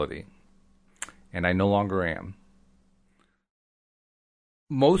probability. And I no longer am.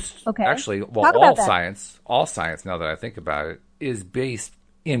 All science, now that I think about it, is based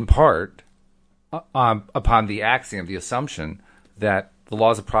in part upon the axiom, the assumption that the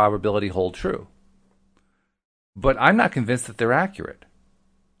laws of probability hold true. But I'm not convinced that they're accurate.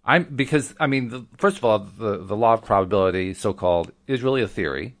 Because I mean, first of all, the law of probability, so-called, is really a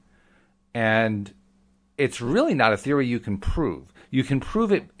theory, and it's really not a theory you can prove. You can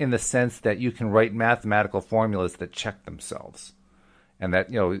prove it in the sense that you can write mathematical formulas that check themselves, and that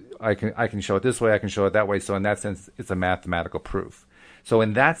I can show it this way, I can show it that way. So in that sense, it's a mathematical proof. So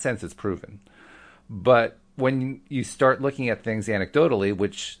in that sense, it's proven. But when you start looking at things anecdotally,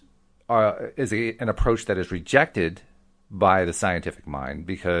 which is an approach that is rejected by the scientific mind,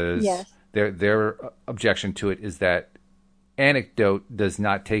 because their objection to it is that anecdote does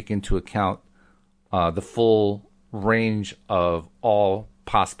not take into account the full range of all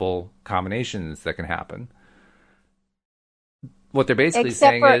possible combinations that can happen. What they're basically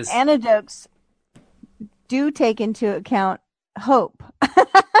saying is anecdotes do take into account hope.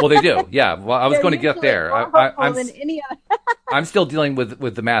 Well, they do. Yeah. Well, I was going to get there. I'm still dealing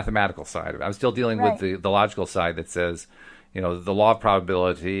with the mathematical side of it. I'm still dealing with the logical side that says, the law of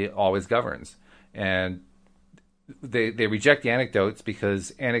probability always governs. And they reject the anecdotes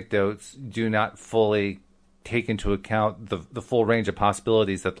because anecdotes do not fully take into account the full range of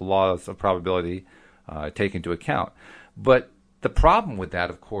possibilities that the laws of probability take into account. But the problem with that,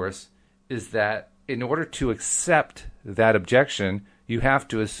 of course, is that in order to accept that objection, you have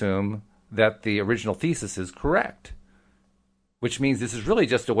to assume that the original thesis is correct, which means this is really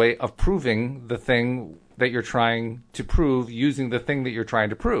just a way of proving the thing that you're trying to prove using the thing that you're trying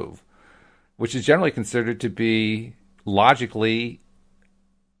to prove, which is generally considered to be logically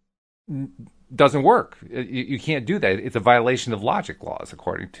doesn't work. You can't do that. It's a violation of logic laws,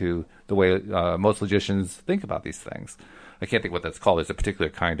 according to the way most logicians think about these things. I can't think what that's called. There's a particular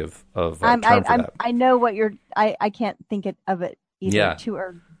kind of term for that. I know what you're. I can't think of it either. Yeah. Too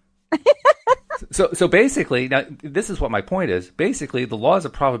early. So basically, now this is what my point is. Basically, the laws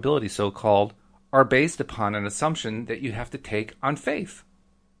of probability, so-called, are based upon an assumption that you have to take on faith,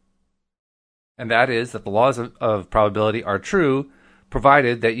 and that is that the laws of probability are true,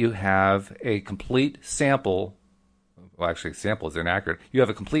 provided that you have a complete sample. Well, actually, sample is inaccurate. You have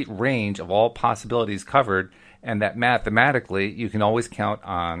a complete range of all possibilities covered, and that mathematically you can always count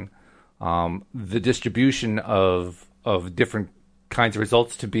on the distribution of different kinds of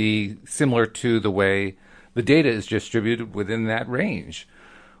results to be similar to the way the data is distributed within that range.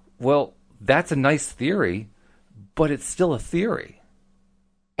 Well, that's a nice theory, but it's still a theory.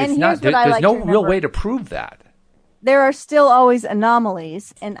 And there's no real way to prove that. There are still always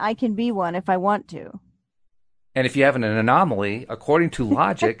anomalies, and I can be one if I want to. And if you have an anomaly, according to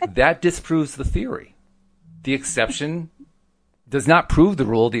logic, that disproves the theory. The exception does not prove the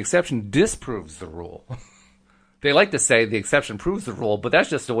rule. The exception disproves the rule. They like to say the exception proves the rule, but that's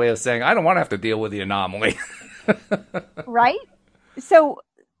just a way of saying, I don't want to have to deal with the anomaly. Right? So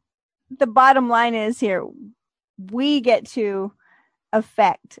the bottom line is here, we get to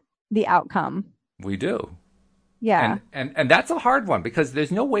affect the outcome. We do. Yeah. And that's a hard one, because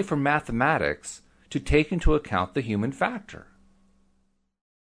there's no way for mathematics to take into account the human factor.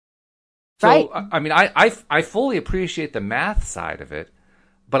 So, right. I mean, I fully appreciate the math side of it,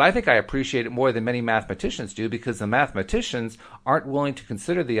 but I think I appreciate it more than many mathematicians do, because the mathematicians aren't willing to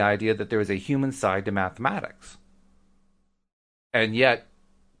consider the idea that there is a human side to mathematics. And yet,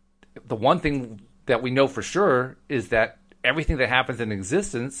 the one thing that we know for sure is that everything that happens in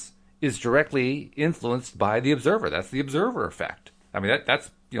existence is directly influenced by the observer. That's the observer effect. I mean,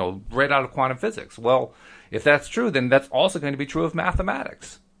 that's right out of quantum physics. Well, if that's true, then that's also going to be true of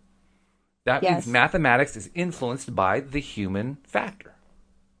mathematics. That means mathematics is influenced by the human factor.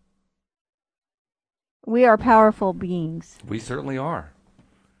 We are powerful beings. We certainly are.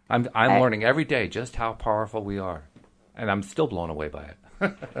 I'm learning every day just how powerful we are, and I'm still blown away by it.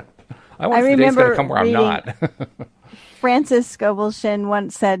 I wonder if the day's going to come where I'm not. Francis Scovel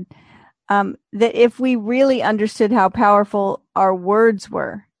once said that if we really understood how powerful our words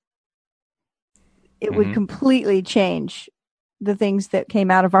were, it would completely change the things that came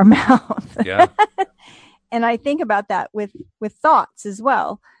out of our mouth. Yeah. And I think about that with thoughts as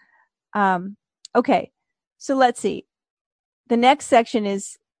well. Okay, so let's see. The next section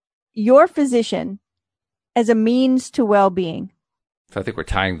is your physician as a means to well-being. So I think we're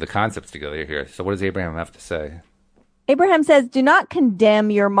tying the concepts together here. So what does Abraham have to say? Abraham says, do not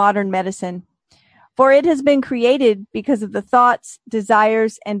condemn your modern medicine, for it has been created because of the thoughts,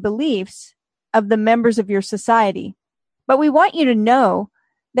 desires, and beliefs of the members of your society. But we want you to know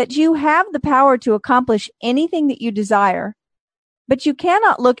that you have the power to accomplish anything that you desire, but you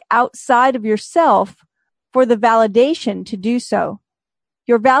cannot look outside of yourself for the validation to do so.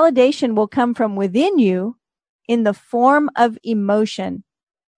 Your validation will come from within you in the form of emotion.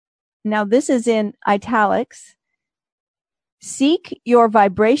 Now, this is in italics. Seek your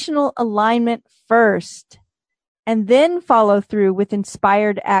vibrational alignment first, and then follow through with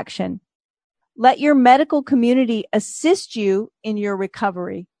inspired action. Let your medical community assist you in your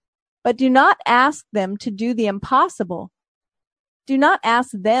recovery, but do not ask them to do the impossible. Do not ask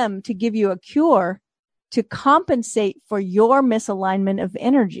them to give you a cure to compensate for your misalignment of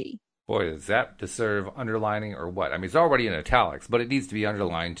energy. Boy, does that deserve underlining or what? I mean, it's already in italics, but it needs to be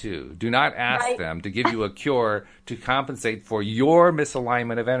underlined too. Do not ask them to give you a cure to compensate for your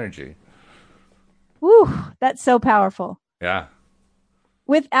misalignment of energy. Woo, that's so powerful. Yeah.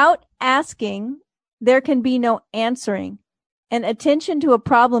 Without asking, there can be no answering. And attention to a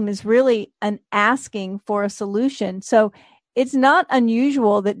problem is really an asking for a solution. So it's not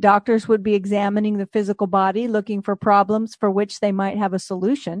unusual that doctors would be examining the physical body, looking for problems for which they might have a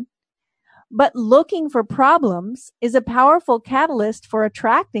solution. But looking for problems is a powerful catalyst for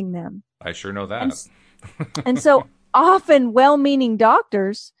attracting them. I sure know that. And so often well-meaning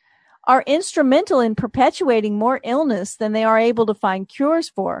doctors are instrumental in perpetuating more illness than they are able to find cures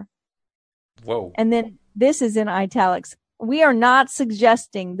for. Whoa. And then this is in italics. We are not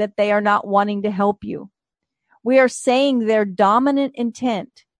suggesting that they are not wanting to help you. We are saying their dominant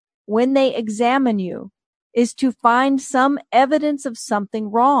intent when they examine you is to find some evidence of something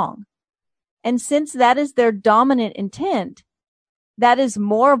wrong. And since that is their dominant intent, that is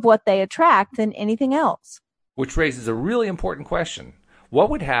more of what they attract than anything else. Which raises a really important question. What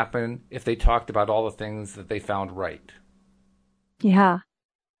would happen if they talked about all the things that they found right? Yeah.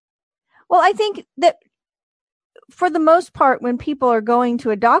 Well, I think that for the most part, when people are going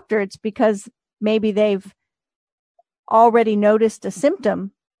to a doctor, it's because maybe they've already noticed a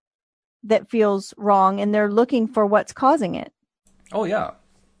symptom that feels wrong and they're looking for what's causing it. Oh, yeah.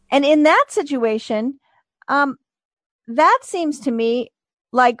 And in that situation, that seems to me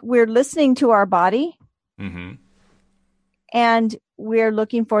like we're listening to our body. Mm-hmm. And we're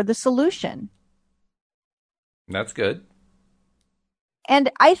looking for the solution. That's good. And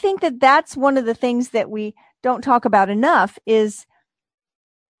I think that that's one of the things that we don't talk about enough is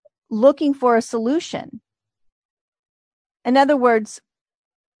looking for a solution. In other words,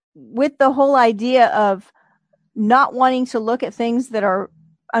 with the whole idea of not wanting to look at things that are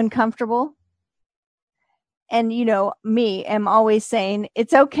uncomfortable. And, you know, me, am always saying,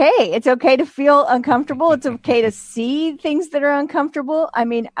 it's okay. It's okay to feel uncomfortable. It's okay to see things that are uncomfortable. I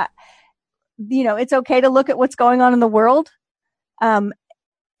mean, you know, it's okay to look at what's going on in the world. And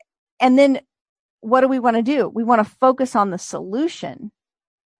then what do we want to do? We want to focus on the solution.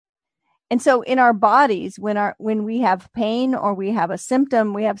 And so in our bodies, when we have pain or we have a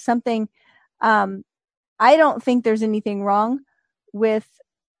symptom, we have something, I don't think there's anything wrong with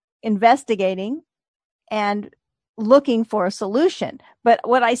investigating and looking for a solution. But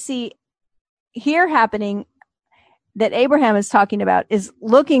what I see here happening that Abraham is talking about is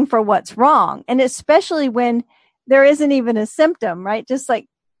looking for what's wrong. And especially when there isn't even a symptom, right? Just like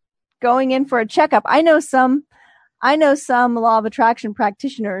going in for a checkup. I know some law of attraction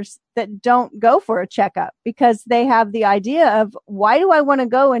practitioners that don't go for a checkup because they have the idea of, why do I want to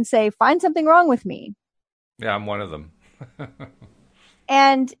go and say, find something wrong with me? Yeah, I'm one of them.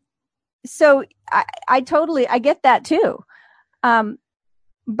 And so I get that too.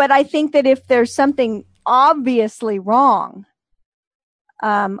 But I think that if there's something obviously wrong,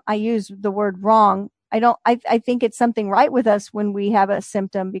 I use the word wrong. I think it's something right with us when we have a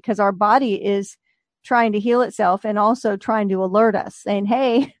symptom, because our body is trying to heal itself and also trying to alert us, saying,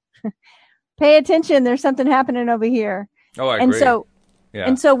 hey, pay attention. There's something happening over here. Oh, I agree.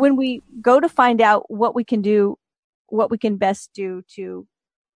 And so when we go to find out what we can do, what we can best do to,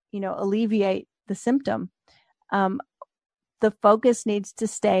 you know, alleviate the symptom, the focus needs to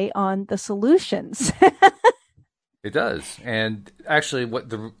stay on the solutions. It does. And actually what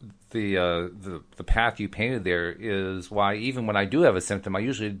the path you painted there is why even when I do have a symptom, I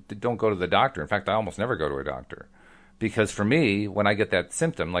usually don't go to the doctor. In fact, I almost never go to a doctor. Because for me, when I get that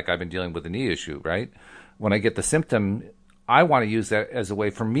symptom, like I've been dealing with the knee issue, right? When I get the symptom, I want to use that as a way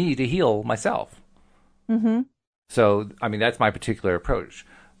for me to heal myself. Mm-hmm. So, I mean, that's my particular approach.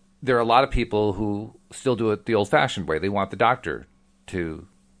 There are a lot of people who still do it the old-fashioned way. They want the doctor to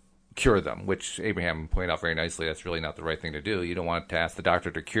cure them, which Abraham pointed out very nicely. That's really not the right thing to do. You don't want to ask the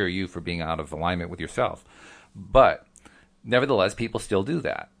doctor to cure you for being out of alignment with yourself. But nevertheless, people still do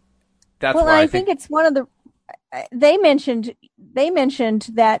that. That's why I think it's one of the... They mentioned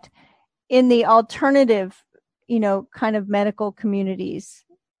that in the alternative, you know, kind of medical communities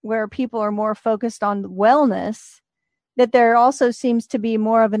where people are more focused on wellness, that there also seems to be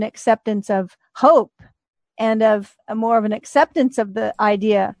more of an acceptance of hope and of more of an acceptance of the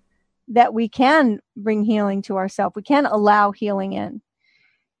idea that we can bring healing to ourselves. We can allow healing in.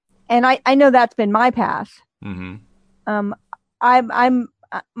 And I know that's been my path. Mm-hmm. I'm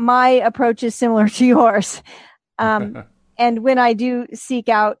my approach is similar to yours. And when I do seek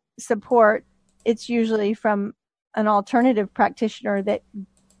out support, it's usually from an alternative practitioner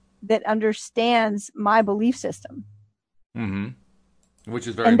that understands my belief system. Mm-hmm. Which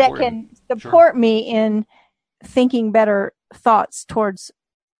is very important. And that can support me in thinking better thoughts towards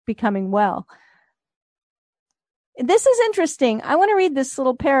becoming well. This is interesting. I want to read this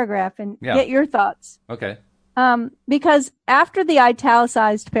little paragraph and get your thoughts. Okay. Because after the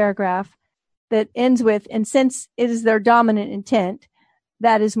italicized paragraph that ends with, and since it is their dominant intent,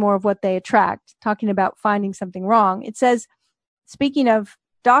 that is more of what they attract, talking about finding something wrong. It says, speaking of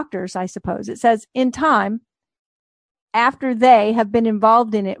doctors, I suppose, it says, in time, after they have been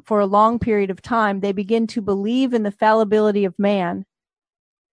involved in it for a long period of time, they begin to believe in the fallibility of man.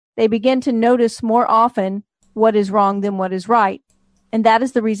 They begin to notice more often what is wrong than what is right. And that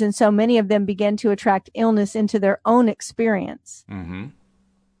is the reason so many of them begin to attract illness into their own experience. Mm-hmm.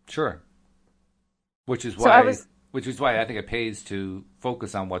 Sure. Which is why I think it pays to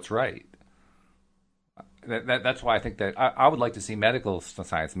focus on what's right. That's why I think that I would like to see medical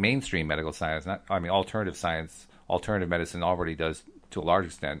science, mainstream medical science, alternative science, alternative medicine already does to a large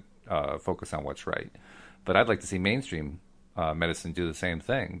extent focus on what's right. But I'd like to see mainstream medicine do the same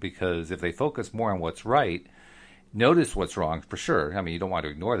thing, because if they focus more on what's right, notice what's wrong for sure. I mean, you don't want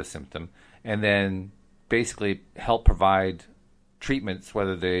to ignore the symptom, and then basically help provide treatments,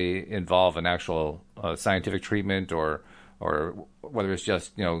 whether they involve an actual scientific treatment or whether it's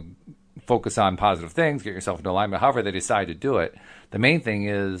just, focus on positive things, get yourself into alignment, however they decide to do it. The main thing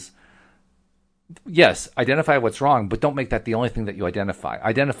is, yes, identify what's wrong, but don't make that the only thing that you identify.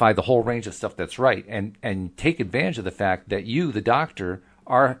 Identify the whole range of stuff that's right, and take advantage of the fact that you, the doctor,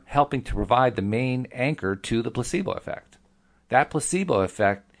 are helping to provide the main anchor to the placebo effect. That placebo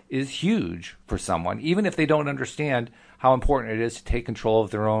effect is huge for someone, even if they don't understand how important it is to take control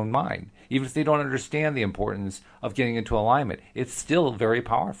of their own mind. Even if they don't understand the importance of getting into alignment, it's still very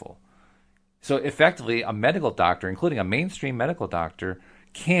powerful. So effectively, a medical doctor, including a mainstream medical doctor,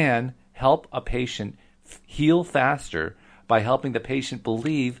 can help a patient heal faster by helping the patient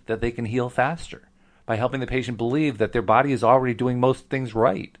believe that they can heal faster, by helping the patient believe that their body is already doing most things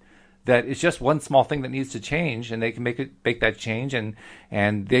right, that it's just one small thing that needs to change, and they can make that change,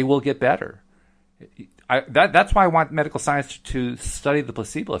 and they will get better. That's why I want medical science to study the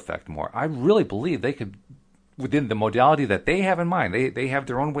placebo effect more. I really believe they could, within the modality that they have in mind, they have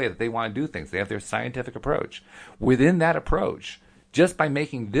their own way that they want to do things. They have their scientific approach. Within that approach, just by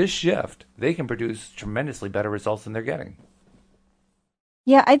making this shift, they can produce tremendously better results than they're getting.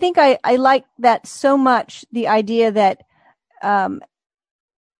 Yeah, I think I like that so much, the idea that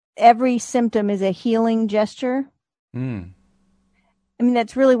every symptom is a healing gesture. I mean,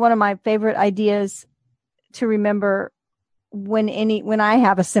 that's really one of my favorite ideas to remember when I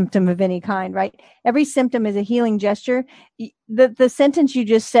have a symptom of any kind, right? Every symptom is a healing gesture. The sentence you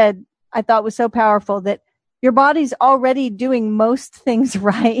just said, I thought was so powerful, that your body's already doing most things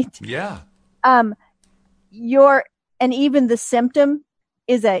right. Yeah. And even the symptom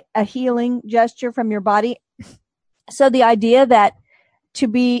is a healing gesture from your body. So the idea that to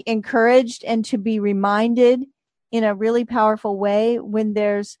be encouraged and to be reminded in a really powerful way when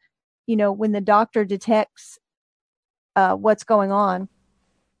there's, when the doctor detects what's going on,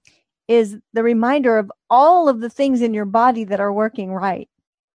 is the reminder of all of the things in your body that are working right.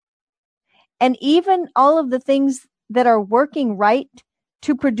 And even all of the things that are working right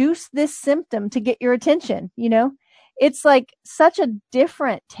to produce this symptom to get your attention, it's like such a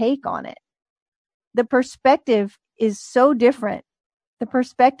different take on it. The perspective is so different. The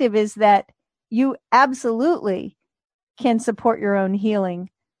perspective is that you absolutely can support your own healing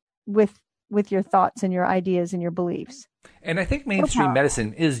with your thoughts and your ideas and your beliefs. And I think mainstream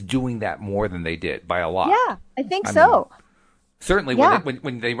medicine is doing that more than they did by a lot. Yeah, I think so. Certainly,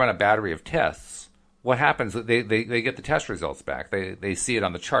 when they run a battery of tests, what happens? They get the test results back. They see it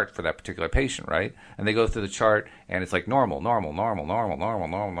on the chart for that particular patient, right? And they go through the chart, and it's like normal.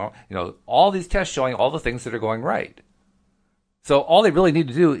 All these tests showing all the things that are going right. So all they really need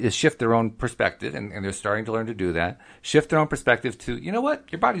to do is shift their own perspective, and they're starting to learn to do that. Shift their own perspective to, you know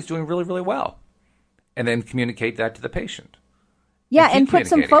what, your body's doing really, really well, and then communicate that to the patient. Yeah, and put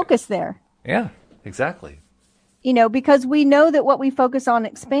some focus there. Yeah, exactly. Because we know that what we focus on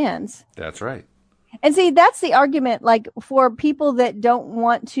expands. That's right. And see, that's the argument, like, for people that don't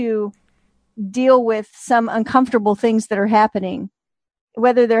want to deal with some uncomfortable things that are happening.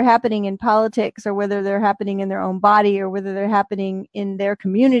 whether they're happening in politics or whether they're happening in their own body or whether they're happening in their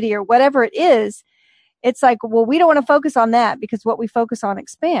community or whatever it is, it's like, well, we don't want to focus on that because what we focus on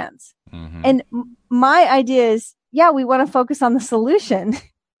expands. Mm-hmm. And my idea is, yeah, we want to focus on the solution.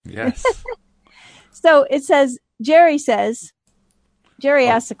 Yes. So it says, Jerry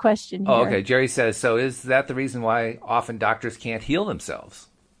asks a question here. Oh, okay. Jerry says, so is that the reason why often doctors can't heal themselves?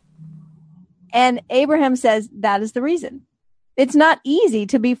 And Abraham says, that is the reason. It's not easy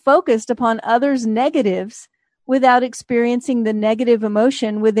to be focused upon others' negatives without experiencing the negative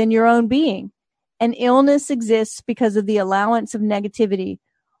emotion within your own being. An illness exists because of the allowance of negativity.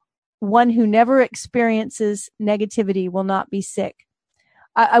 One who never experiences negativity will not be sick.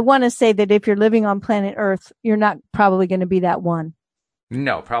 I want to say that if you're living on planet Earth, you're not probably going to be that one.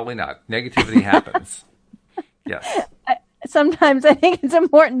 No, probably not. Negativity happens. Yes. Sometimes I think it's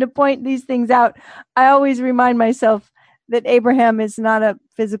important to point these things out. I always remind myself that Abraham is not a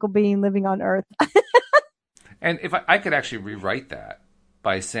physical being living on Earth. And if I could actually rewrite that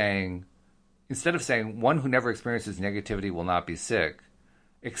by saying, instead of saying one who never experiences negativity will not be sick,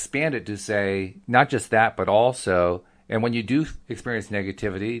 expand it to say not just that, but also, and when you do experience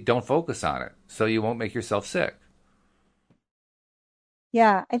negativity, don't focus on it so you won't make yourself sick.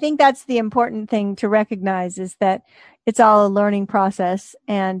 Yeah, I think that's the important thing to recognize is that it's all a learning process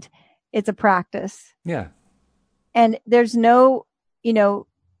and it's a practice. Yeah. And there's no,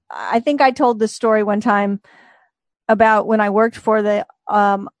 I think I told this story one time about when I worked for the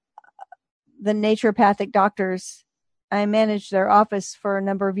naturopathic doctors. I managed their office for a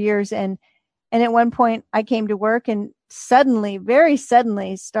number of years. And at one point I came to work and very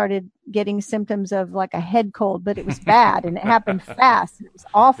suddenly started getting symptoms of like a head cold, but it was bad and it happened fast. It was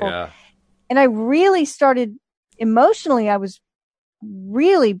awful. Yeah. And I really started emotionally, I was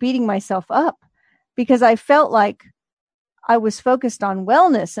really beating myself up because I felt like I was focused on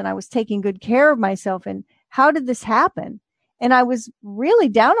wellness and I was taking good care of myself. And how did this happen? And I was really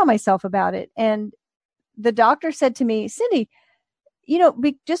down on myself about it. And the doctor said to me, Cindie,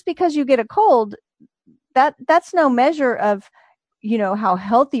 just because you get a cold, that's no measure of, how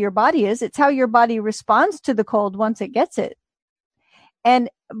healthy your body is. It's how your body responds to the cold once it gets it.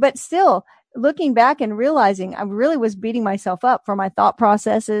 But still looking back and realizing I really was beating myself up for my thought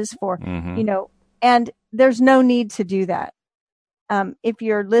processes and there's no need to do that. If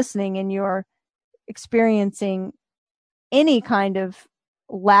you're listening and you're experiencing any kind of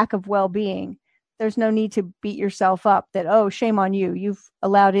lack of well-being, there's no need to beat yourself up that, oh, shame on you. You've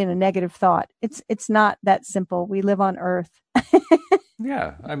allowed in a negative thought. It's not that simple. We live on Earth.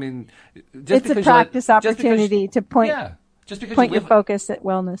 Yeah. I mean, it's a practice opportunity to point your focus at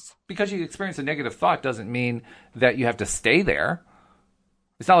wellness. Because you experience a negative thought doesn't mean that you have to stay there.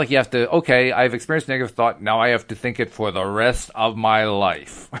 It's not like you have to, okay, I've experienced a negative thought. Now I have to think it for the rest of my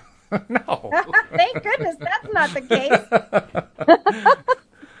life. No. Thank goodness that's not the case.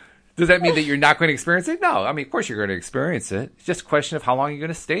 Does that mean that you're not going to experience it? No. I mean, of course you're going to experience it. It's just a question of how long you're going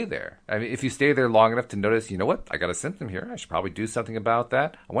to stay there. I mean, if you stay there long enough to notice, you know what, I got a symptom here. I should probably do something about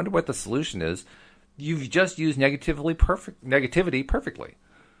that. I wonder what the solution is. You've just used negativity perfectly.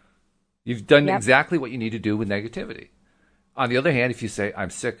 You've done exactly what you need to do with negativity. On the other hand, if you say, I'm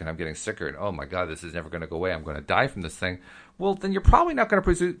sick and I'm getting sicker and, oh my God, this is never going to go away, I'm going to die from this thing, well, then you're probably not going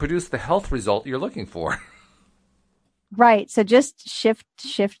to produce the health result you're looking for. Right. So just shift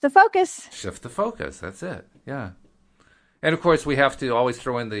the focus. Shift the focus. That's it. Yeah. And of course, we have to always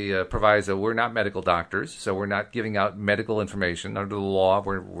throw in the proviso. We're not medical doctors, so we're not giving out medical information under the law.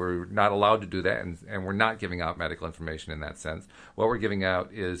 We're not allowed to do that, and we're not giving out medical information in that sense. What we're giving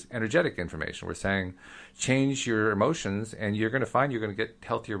out is energetic information. We're saying change your emotions, and you're going to find you're going to get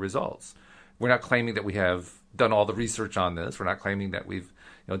healthier results. We're not claiming that we have done all the research on this. We're not claiming that we've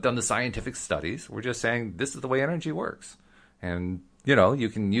done the scientific studies. We're just saying this is the way energy works, and you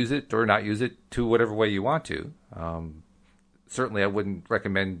can use it or not use it to whatever way you want to. Certainly, I wouldn't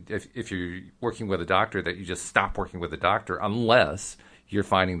recommend if you're working with a doctor that you just stop working with a doctor unless you're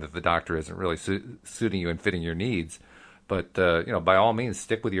finding that the doctor isn't really suiting you and fitting your needs. But by all means,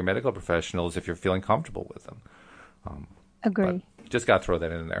 stick with your medical professionals if you're feeling comfortable with them. Agree. Just got to throw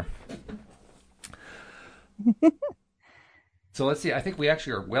that in there. So let's see. I think we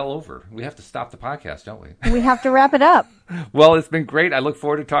actually are well over. We have to stop the podcast, don't we? We have to wrap it up. Well, it's been great. I look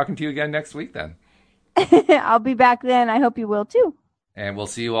forward to talking to you again next week then. I'll be back then. I hope you will too. And we'll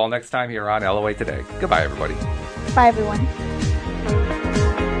see you all next time here on LOA Today. Goodbye, everybody. Bye, everyone.